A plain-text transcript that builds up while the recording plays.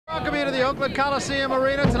welcome you to the Oakland Coliseum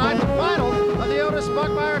Arena tonight, the final of the Otis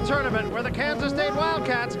Buckmeyer Tournament, where the Kansas State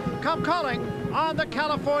Wildcats come calling on the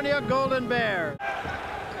California Golden Bears.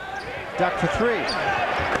 Duck for three.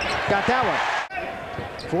 Got that one.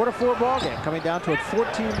 4-4 ball game, coming down to it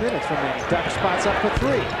 14 minutes from the Duck spots up for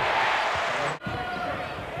three.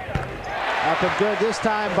 Up and good this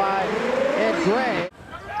time by Ed Gray.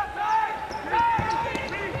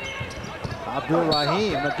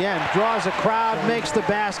 Abdul-Rahim again draws a crowd, makes the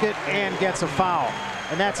basket, and gets a foul.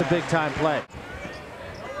 And that's a big-time play.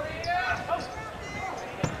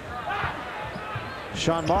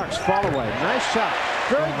 Sean Marks, fall away. Nice shot.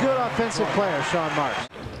 Very good offensive player, Sean Marks.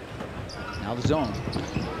 Now the zone.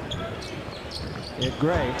 Ed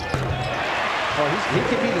Gray. Oh, he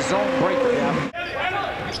can be the zone breaker. Yeah.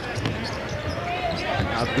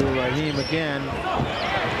 Abdul-Rahim again.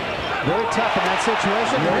 Very tough in that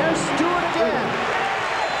situation. There's Stewart again.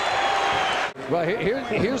 Well,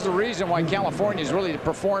 here's the reason why California is really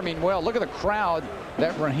performing well. Look at the crowd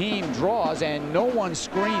that Rahim draws, and no one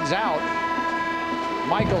screens out.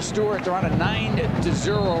 Michael Stewart, they're on a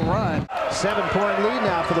 9-0 run. 7-point lead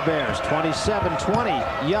now for the Bears.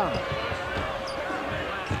 27-20. Young.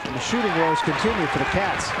 And the shooting woes continue for the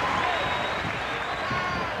Cats.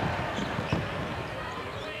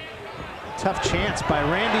 Tough chance by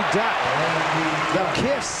Randy Duck. The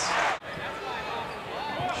kiss.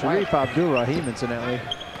 Sharif Abdul-Rahim, incidentally,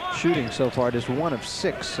 shooting so far just 1 of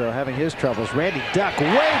 6, so having his troubles. Randy Duck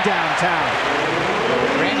way downtown.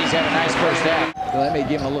 Randy's had a nice first half. Well, that may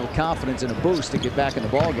give him a little confidence and a boost to get back in the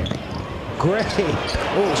ballgame. Gray.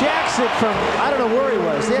 Jackson from, I don't know where he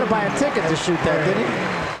was. He had to buy a ticket to shoot that, didn't he?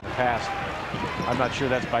 Pass. I'm not sure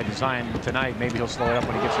that's by design tonight. Maybe he'll slow it up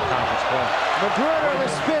when he gets to conference play. Magruder, the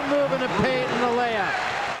spin move in the paint and the layup.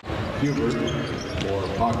 Hubert for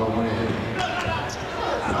Paco Lane.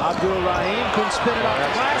 Abdul-Rahim couldn't spin it off the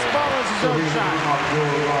glass. Ball is his own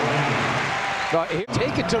shot.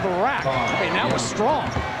 Take it to the rack. I mean, that was strong.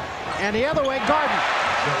 And the other way, Gardner.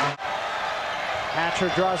 Hatcher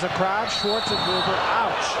draws a crowd. Schwarzenegger,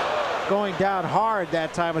 ouch. Going down hard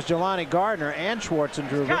that time was Jelani Gardner and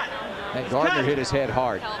Schwarzenegger. And Gardner hit his head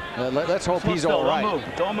hard. Let's hope he's all right.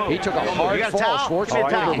 Don't move. He took a hard fall. Oh,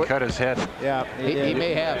 I think he cut his head. Yeah, he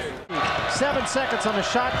may have. 7 seconds on the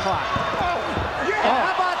shot clock.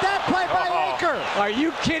 How about that play by Aker? Are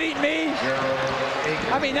you kidding me?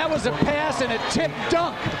 I mean, that was a pass and a tip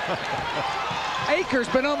dunk. Aker's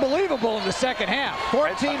been unbelievable in the second half.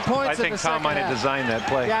 14 points I in the second half. think Tom might have designed that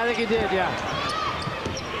play. Yeah, I think he did, yeah.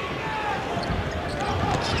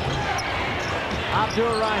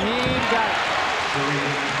 Abdul-Rahim got it.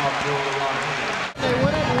 They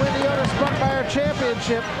win it and win the Otis Buckmeyer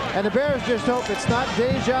Championship, and the Bears just hope it's not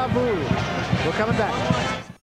deja vu. We're coming back.